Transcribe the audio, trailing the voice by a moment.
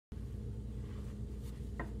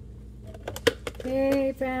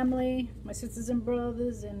Hey family, my sisters and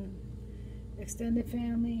brothers and extended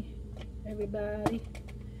family, everybody.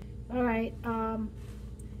 All right,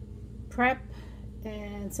 prep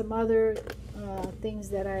and some other things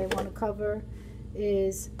that I want to cover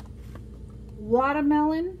is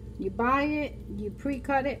watermelon. You buy it, you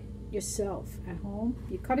pre-cut it yourself at home.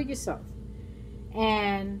 You cut it yourself,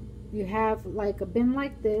 and you have like a bin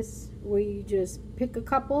like this where you just pick a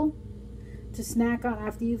couple to snack on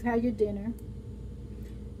after you've had your dinner,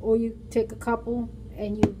 or you take a couple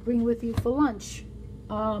and you bring with you for lunch.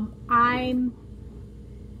 My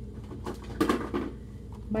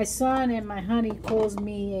son and my honey calls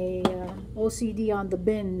me a OCD on the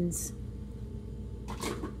bins,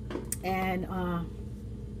 and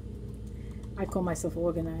I call myself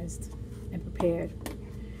organized and prepared.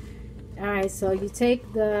 All right, so you take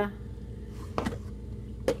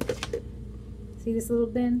see this little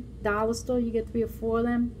bin, dollar store, you get 3 or 4 of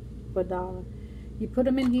them for $1. You put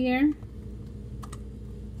them in here,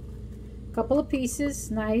 couple of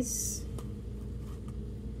pieces, nice,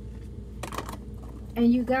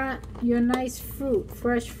 and you got your nice fruit,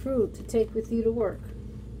 fresh fruit to take with you to work.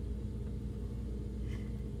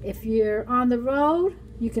 If you're on the road,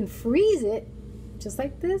 you can freeze it just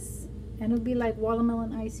like this, and it'll be like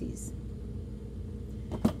watermelon ices,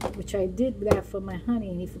 which I did that for my honey,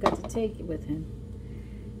 and he forgot to take it with him.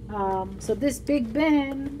 So this big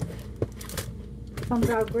bin comes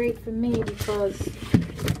out great for me because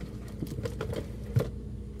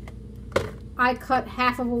I cut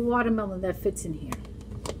half of a watermelon that fits in here,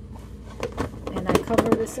 and I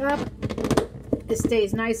cover this up. It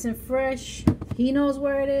stays nice and fresh. He knows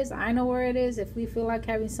where it is, I know where it is. If we feel like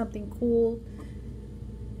having something cool,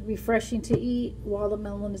 refreshing to eat,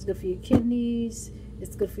 watermelon is good for your kidneys,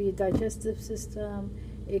 it's good for your digestive system,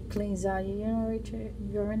 it cleans out your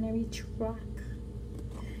urinary tract,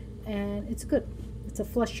 and it's good. It's a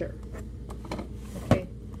flusher. Okay,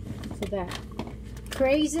 so that.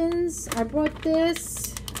 Craisins, I brought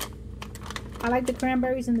this. I like the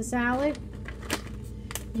cranberries in the salad.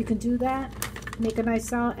 You can do that. Make a nice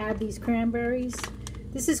salad, add these cranberries.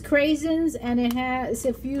 This is craisins, and it's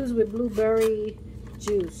infused with blueberry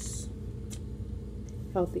juice.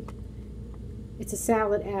 Healthy. It's a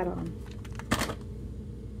salad add-on.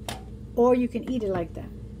 Or you can eat it like that.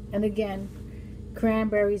 And again,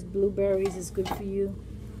 cranberries, blueberries is good for you.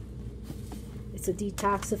 It's a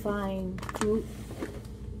detoxifying fruit.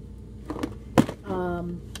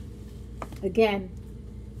 Again,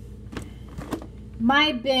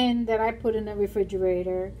 my bin that I put in the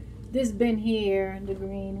refrigerator, this bin here, the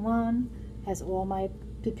green one, has all my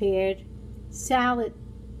prepared salad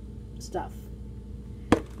stuff.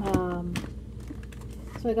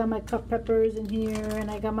 So I got my cut peppers in here,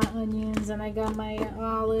 and I got my onions, and I got my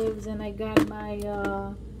olives, and I got my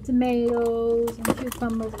tomatoes and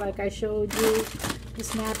cucumbers like I showed you. The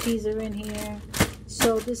snap peas are in here.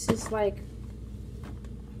 So this is like,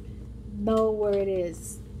 know where it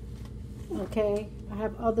is. Okay, I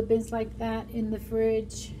have other bins like that in the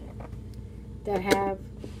fridge that have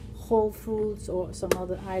whole foods or some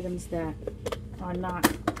other items that are not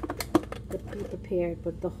the pre-prepared,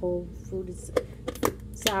 but the whole food is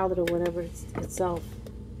salad or whatever itself.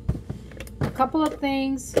 A couple of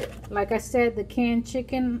things, like I said, the canned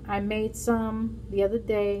chicken, I made some the other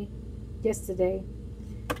day, yesterday,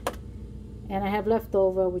 and I have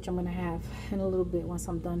leftover, which I'm going to have in a little bit once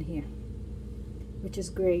I'm done here, which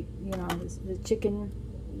is great. You know, the chicken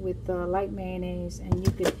with light mayonnaise, and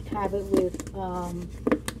you could have it with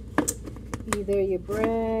either your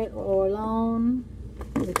bread or alone,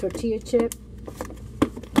 the tortilla chip.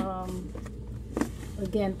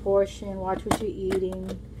 Again, portion, watch what you're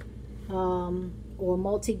eating, or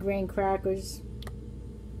multi-grain crackers.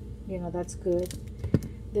 You know, that's good.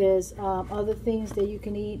 There's other things that you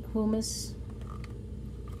can eat. Hummus.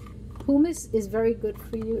 Hummus is very good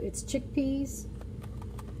for you. It's chickpeas.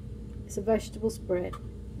 It's a vegetable spread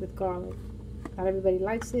with garlic. Not everybody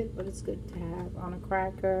likes it, but it's good to have on a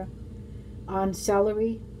cracker. On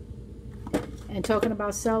celery. And talking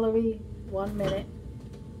about celery, 1 minute.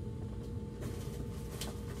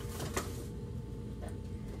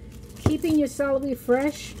 Keeping your celery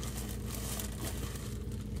fresh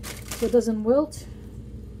so it doesn't wilt.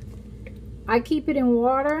 I keep it in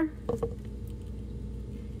water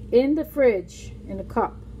in the fridge in a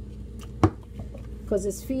cup because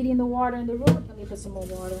it's feeding the water in the root. Let me put some more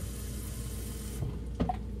water.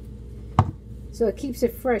 So it keeps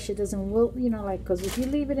it fresh. It doesn't wilt, you know, like, because if you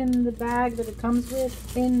leave it in the bag that it comes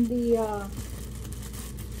with in the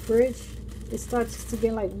fridge, it starts to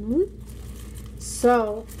get like whoop.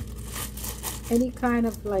 So any kind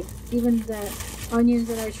of, like, even that onions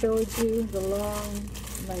that I showed you, the long,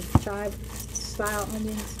 like chive style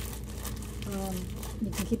onions. You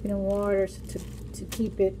can keep it in water to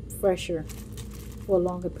keep it fresher for a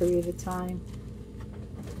longer period of time.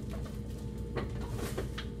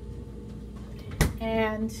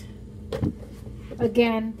 And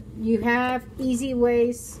again, you have easy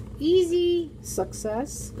ways, easy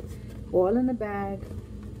success. Boil in the bag,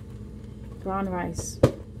 brown rice,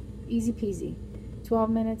 easy peasy. 12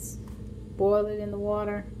 minutes, boil it in the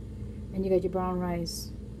water, and you got your brown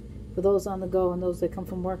rice. For those on the go and those that come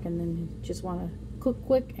from work and then just want to cook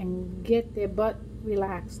quick and get their butt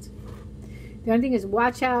relaxed. The only thing is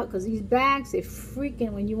watch out, because these bags, they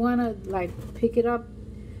freaking, when you want to like pick it up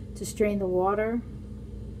to strain the water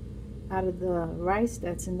out of the rice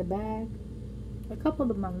that's in the bag, a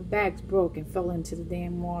couple of my bags broke and fell into the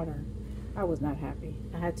damn water. I was not happy.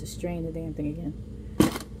 I had to strain the damn thing again.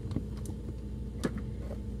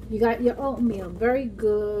 You got your oatmeal, very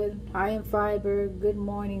good, high in fiber, good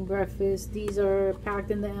morning breakfast. These are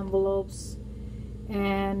packed in the envelopes,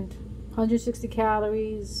 and 160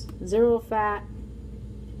 calories, 0 fat,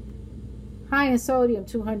 high in sodium,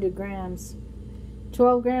 200 grams,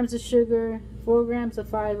 12 grams of sugar, 4 grams of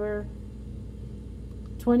fiber,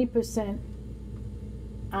 20%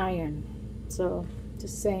 iron. So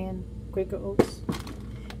just saying, Quaker Oats.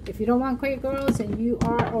 If you don't want Quaker Oats and you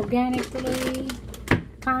are organically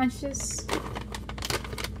conscious,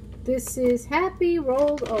 this is Happy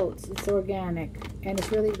Rolled Oats. It's organic and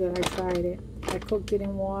it's really good. I tried it. I cooked it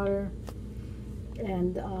in water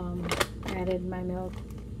and added my milk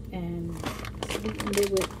and sweetened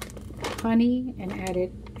it with honey and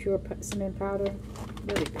added pure cinnamon powder.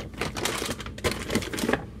 Really good.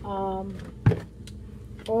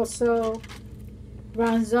 Also,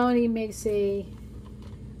 Ronzoni makes a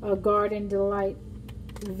Garden Delight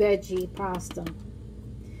veggie pasta.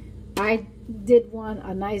 I did one,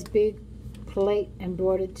 a nice big plate, and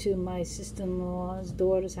brought it to my sister-in-law's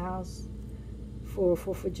daughter's house for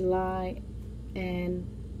 4th of July, and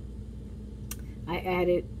I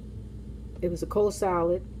added, it was a cold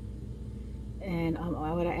salad, and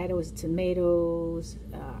what I added was tomatoes,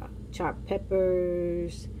 chopped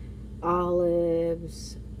peppers,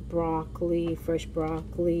 olives, broccoli, fresh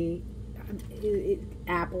broccoli,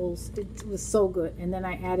 apples. It was so good. And then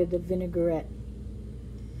I added a vinaigrette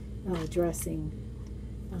dressing,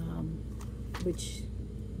 which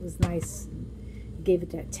was nice. Gave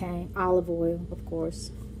it that tang. Olive oil, of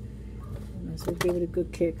course. So it gave it a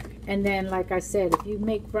good kick. And then, like I said, if you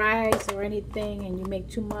make rice or anything and you make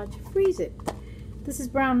too much, freeze it. This is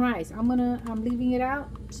brown rice. I'm leaving it out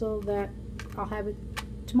so that I'll have it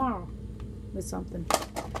tomorrow with something.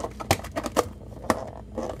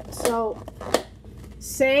 So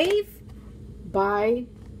save, buy,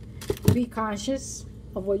 be conscious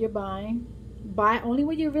of what you're buying. Buy only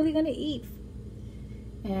what you're really going to eat,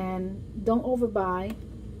 and don't overbuy.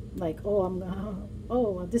 Like,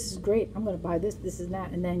 oh, this is great, I'm going to buy this, this and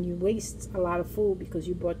that, and then you waste a lot of food because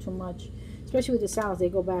you bought too much. Especially with the salads, they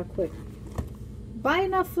go bad quick. Buy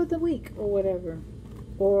enough for the week or whatever,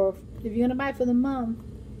 or if you're going to buy for the month,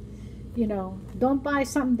 you know, don't buy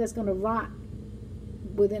something that's going to rot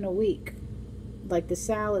within a week, like the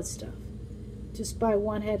salad stuff. Just buy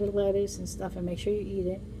 1 head of lettuce and stuff and make sure you eat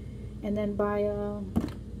it. And then buy,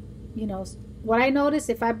 you know, what I notice,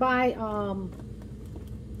 if I buy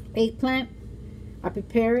eggplant, I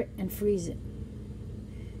prepare it and freeze it.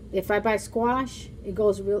 If I buy squash, it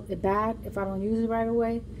goes real bad if I don't use it right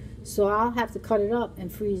away. So I'll have to cut it up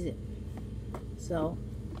and freeze it. So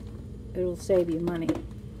it'll save you money.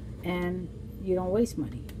 And you don't waste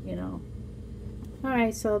money, you know.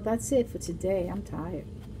 Alright, so that's it for today. I'm tired.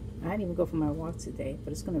 I didn't even go for my walk today,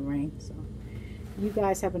 but it's going to rain. So you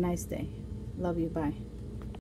guys have a nice day. Love you. Bye.